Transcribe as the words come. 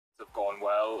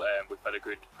well. We've had a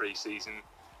good pre-season.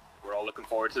 We're all looking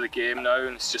forward to the game now,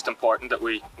 and it's just important that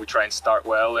we try and start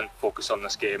well and focus on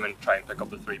this game and try and pick up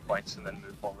the 3 points and then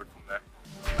move forward from there.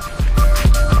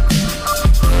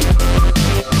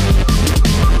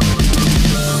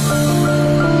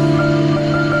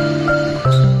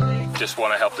 Just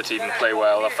want to help the team play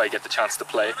well if I get the chance to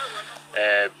play.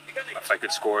 If I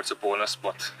could score, it's a bonus,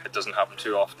 but it doesn't happen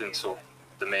too often, so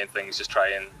the main thing is just try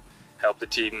and help the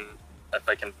team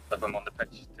if I'm on the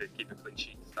pitch to keep a clean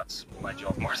sheet. That's my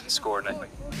job more than scoring, I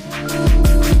think.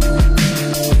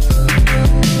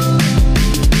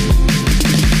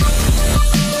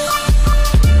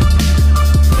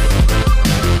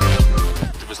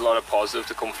 There was a lot of positive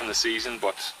to come from the season,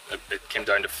 but it came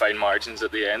down to fine margins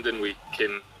at the end, and we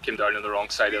came down on the wrong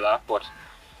side of that. But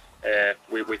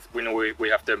we know we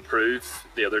have to improve.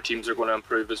 The other teams are going to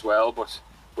improve as well, but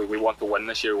we want to win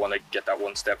this year. We want to get that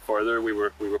one step further. We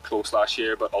were close last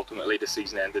year, but ultimately the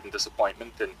season ended in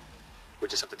disappointment, and we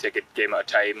just have to take it game at a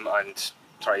time and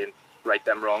try and right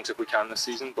them wrongs if we can this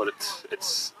season. But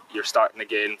you're starting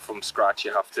again from scratch.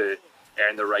 You have to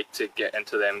earn the right to get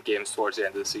into them games towards the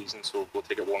end of the season, so we'll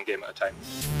take it one game at a time.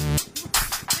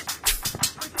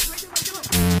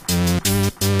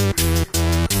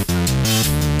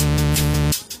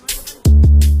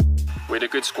 We had a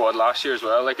good squad last year as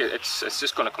well. Like it's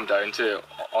just going to come down to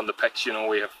on the pitch. You know,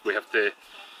 we have to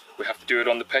do it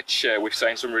on the pitch. We've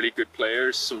signed some really good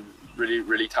players, some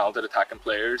really talented attacking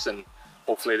players, and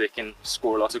hopefully they can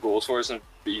score lots of goals for us and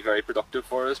be very productive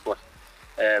for us. But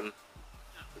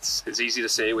it's easy to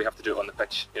say. We have to do it on the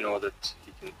pitch. You know, that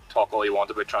you can talk all you want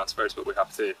about transfers, but we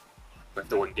have to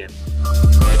win games.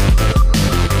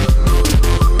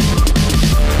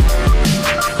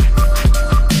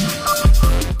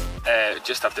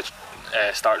 Just have to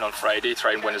start on Friday,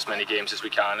 try and win as many games as we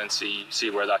can and see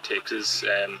where that takes us.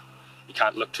 You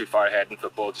can't look too far ahead in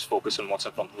football, just focus on what's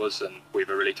in front of us, and we have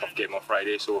a really tough game on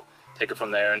Friday, so take it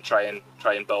from there and try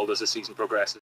and build as the season progresses.